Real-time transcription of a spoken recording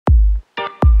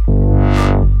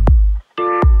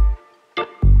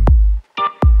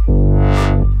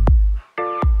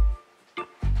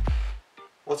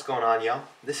going on, y'all?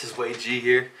 This is Wade G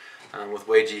here with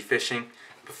Wade G Fishing.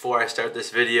 Before I start this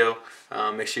video,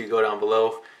 make sure you go down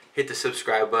below, hit the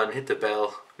subscribe button, hit the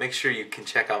bell. Make sure you can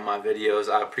check out my videos.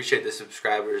 I appreciate the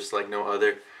subscribers like no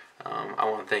other. I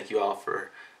want to thank you all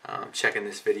for checking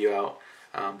this video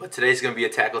out. But today's going to be a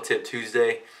Tackle Tip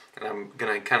Tuesday, and I'm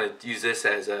going to kind of use this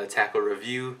as a tackle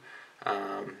review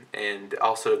and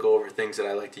also to go over things that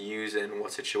I like to use in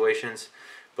what situations.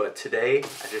 But today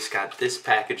I just got this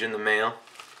package in the mail.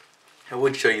 I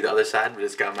would show you the other side, but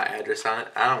it's got my address on it.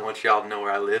 I don't want y'all to know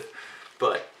where I live,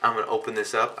 but I'm going to open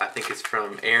this up. I think it's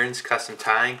from Aaron's Custom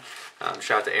Tying.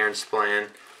 Shout out to Aaron Splan.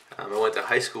 I went to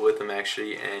high school with him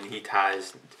actually, and he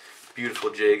ties beautiful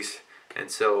jigs. And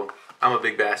so I'm a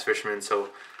big bass fisherman, so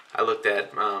I looked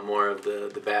at more of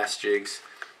the bass jigs.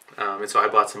 And so I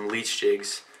bought some leech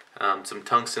jigs, some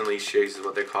tungsten leech jigs is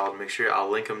what they're called. Make sure I'll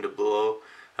link them to below,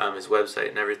 his website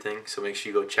and everything. So make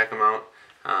sure you go check him out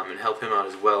and help him out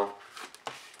as well.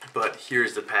 But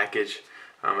here's the package.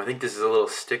 I think this is a little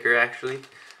sticker actually.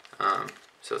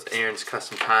 So it's Aaron's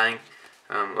Custom Tying.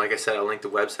 Like I said, I'll link the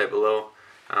website below.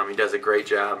 He does a great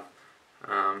job,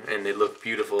 and they look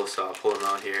beautiful. So I'll pull them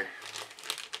out here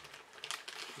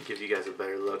and give you guys a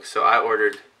better look. So I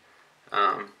ordered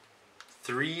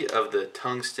 3 of the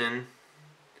tungsten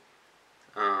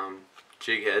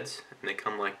jig heads, and they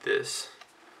come like this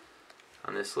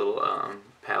on this little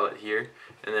pallet here.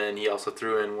 And then he also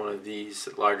threw in one of these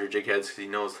larger jig heads because he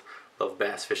knows I love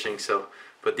bass fishing. So,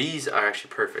 but these are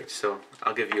actually perfect. So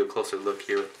I'll give you a closer look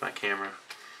here with my camera.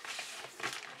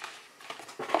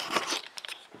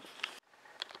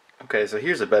 Okay, so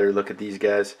here's a better look at these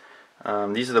guys.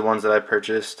 These are the ones that I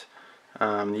purchased.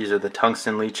 These are the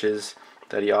tungsten leeches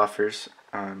that he offers,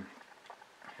 and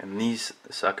these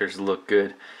suckers look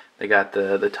good. They got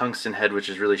the tungsten head, which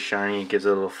is really shiny. It gives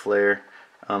it a little flare.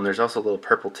 There's also a little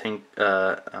purple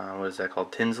what is that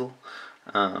called, tinsel,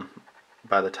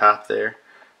 by the top there,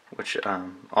 which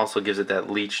also gives it that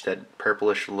leech, that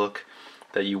purplish look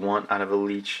that you want out of a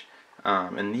leech.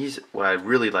 And these, what I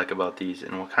really like about these,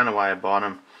 and kind of why I bought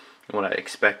them, and what I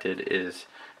expected, is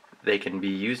they can be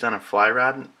used on a fly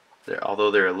rod.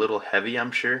 Although they're a little heavy,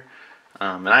 I'm sure.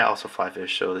 And I also fly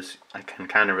fish, so this I can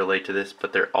kind of relate to this.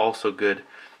 But they're also good,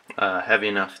 heavy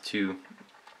enough to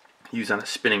use on a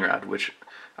spinning rod, which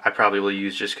I probably will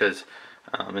use just because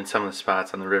in some of the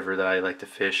spots on the river that I like to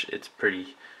fish, it's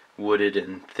pretty wooded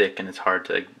and thick, and it's hard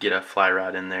to get a fly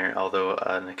rod in there. Although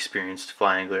an experienced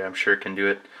fly angler, I'm sure, can do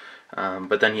it.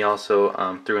 But then he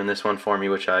also threw in this one for me,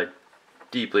 which I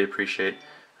deeply appreciate.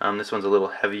 This one's a little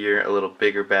heavier, a little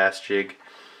bigger bass jig,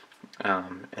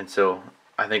 and so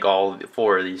I think all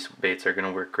 4 of these baits are going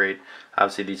to work great.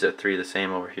 Obviously these are 3 the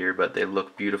same over here, but they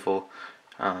look beautiful.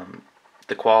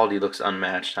 The quality looks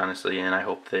unmatched, honestly, and I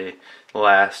hope they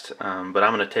last. But I'm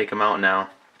going to take them out now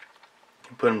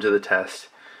and put them to the test.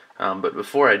 But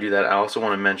before I do that, I also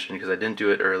want to mention, because I didn't do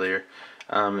it earlier,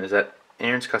 is that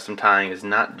Aaron's Custom Tying is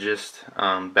not just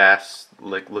bass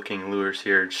looking lures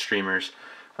here, streamers.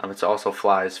 It's also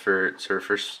flies for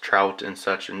surfers, trout and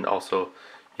such, and also,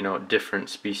 you know, different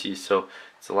species. So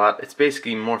it's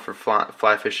basically more for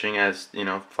fly fishing, as you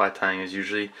know, fly tying is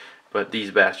usually, but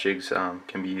these bass jigs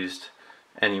can be used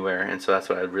anywhere, and so that's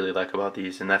what I really like about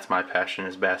these, and that's my passion,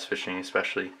 is bass fishing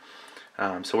especially.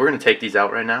 So we're going to take these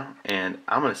out right now, and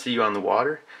I'm going to see you on the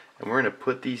water, and we're going to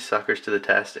put these suckers to the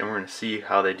test, and we're going to see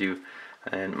how they do.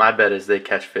 And my bet is they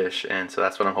catch fish, and so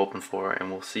that's what I'm hoping for, and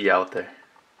we'll see you out there.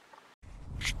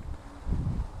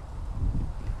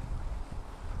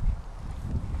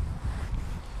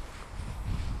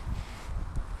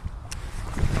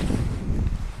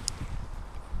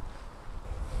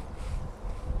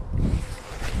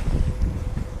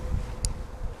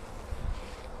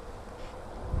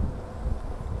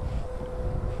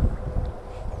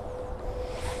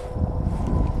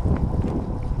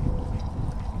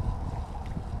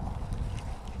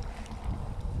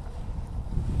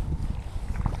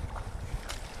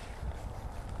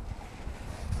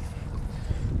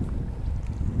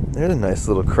 There's a nice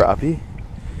little crappie.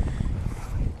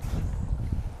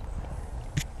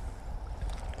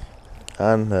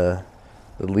 On the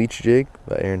leech jig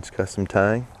by Aaron's Custom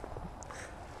Tying.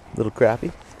 Little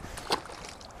crappie.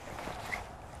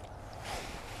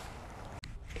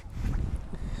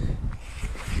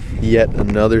 Yet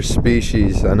another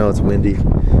species. I know it's windy.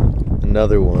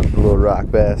 Another one, a little rock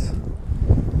bass.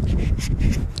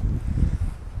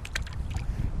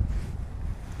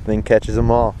 Thing catches them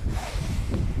all.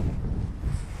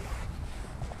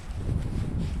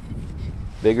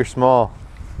 Big or small,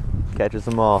 catches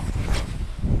them all.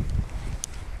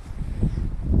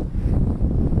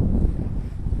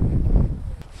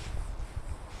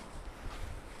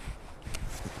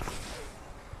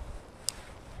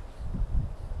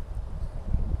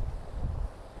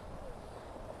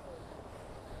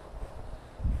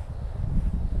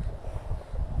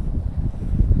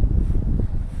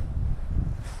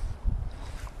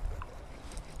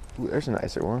 there's a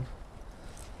nicer one.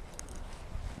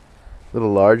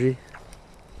 Little largy.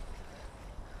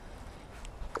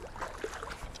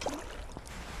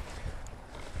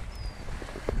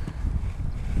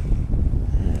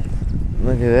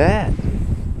 Look at that.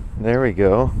 There we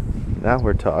go. Now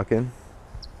we're talking.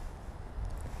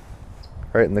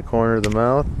 Right in the corner of the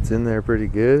mouth. It's in there pretty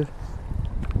good.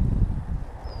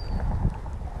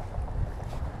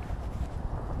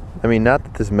 I mean, not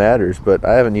that this matters, but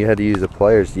I haven't had to use the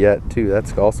pliers yet, too.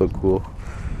 That's also cool.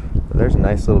 But there's a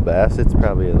nice little bass. It's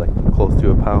probably like close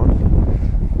to a pound.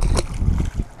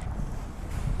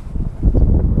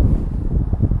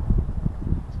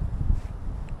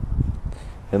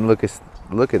 And look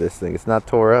at this thing. It's not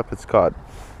tore up. It's caught,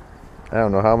 I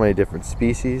don't know how many different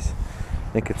species.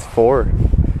 I think it's 4.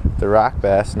 The rock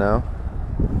bass now.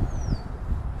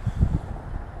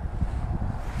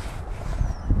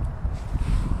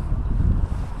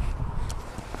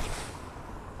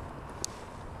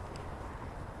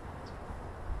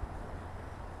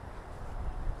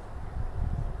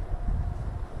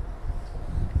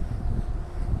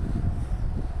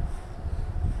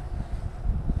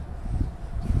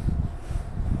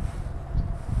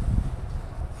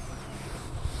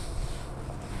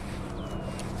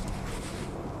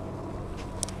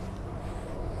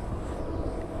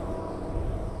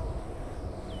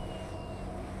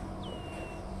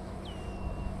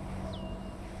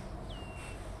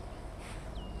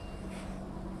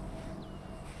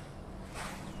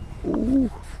 Ooh.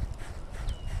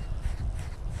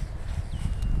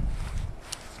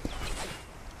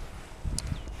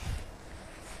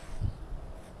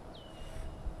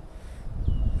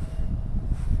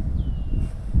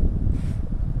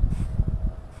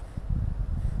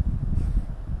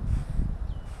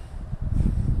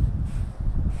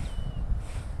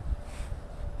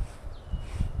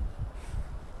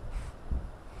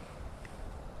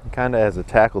 Kind of as a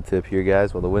tackle tip here,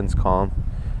 guys, while the wind's calm,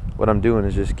 what I'm doing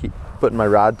is just keep putting my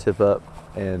rod tip up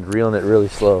and reeling it really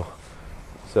slow,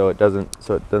 so it doesn't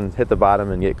hit the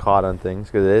bottom and get caught on things,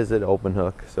 because it is an open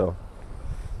hook. So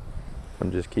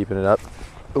I'm just keeping it up.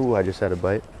 Ooh, I just had a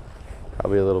bite.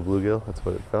 Probably a little bluegill. That's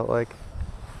what it felt like.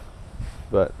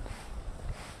 But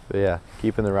yeah,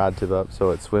 keeping the rod tip up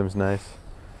so it swims nice.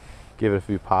 Give it a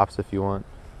few pops if you want.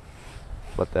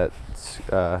 Let that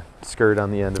skirt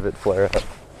on the end of it flare up.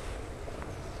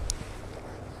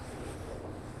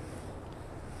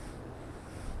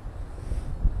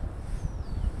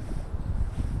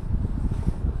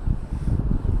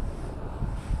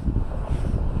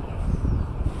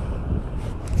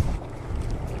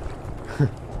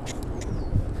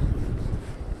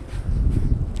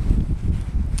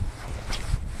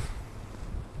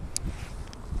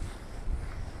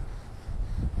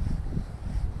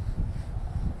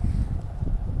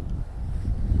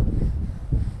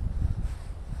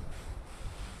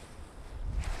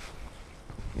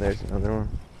 There's another one.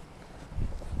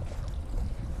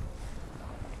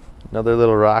 Another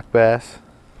little rock bass.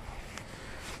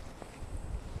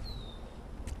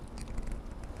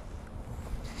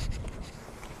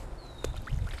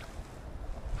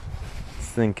 This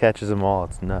thing catches them all.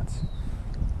 It's nuts.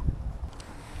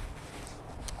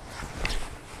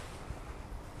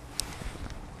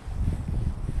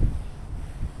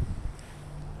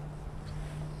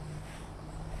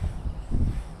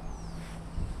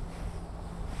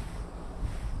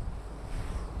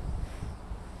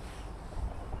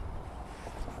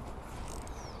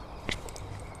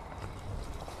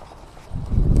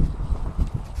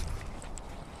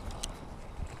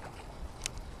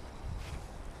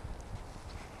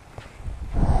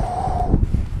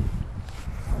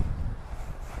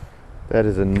 That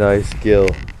is a nice gill.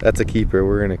 That's a keeper.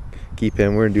 We're gonna keep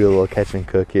him. We're gonna do a little catch and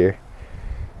cook here.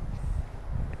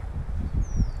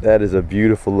 That is a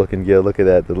beautiful looking gill. Look at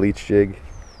that, the leech jig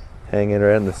hanging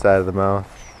right on the side of the mouth.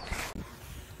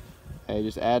 Hey,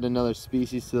 just add another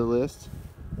species to the list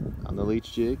on the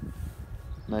leech jig.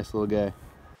 Nice little guy.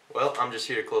 Well, I'm just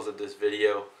here to close up this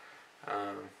video.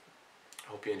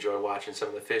 Hope you enjoy watching some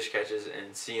of the fish catches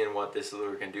and seeing what this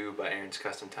lure can do by Aaron's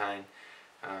Custom Tying.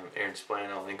 Aaron's plan,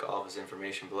 I'll link all of his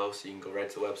information below so you can go right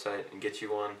to the website and get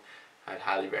you one. I'd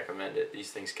highly recommend it.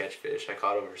 These things catch fish. I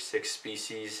caught over 6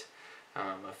 species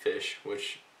of fish,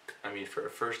 which, I mean, for a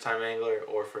first time angler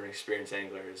or for an experienced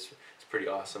angler it's pretty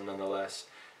awesome nonetheless.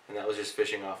 And that was just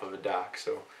fishing off of a dock,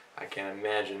 so I can't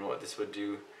imagine what this would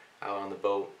do out on the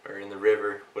boat or in the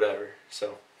river, whatever.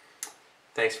 So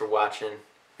thanks for watching.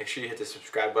 Make sure you hit the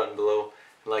subscribe button below.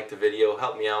 Like the video,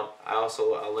 help me out.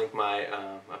 I'll link my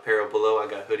apparel below. I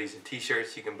got hoodies and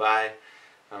t-shirts you can buy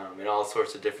in all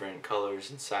sorts of different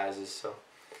colors and sizes. So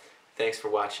thanks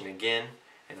for watching again,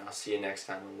 and I'll see you next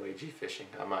time on Way G Fishing.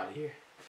 I'm out of here.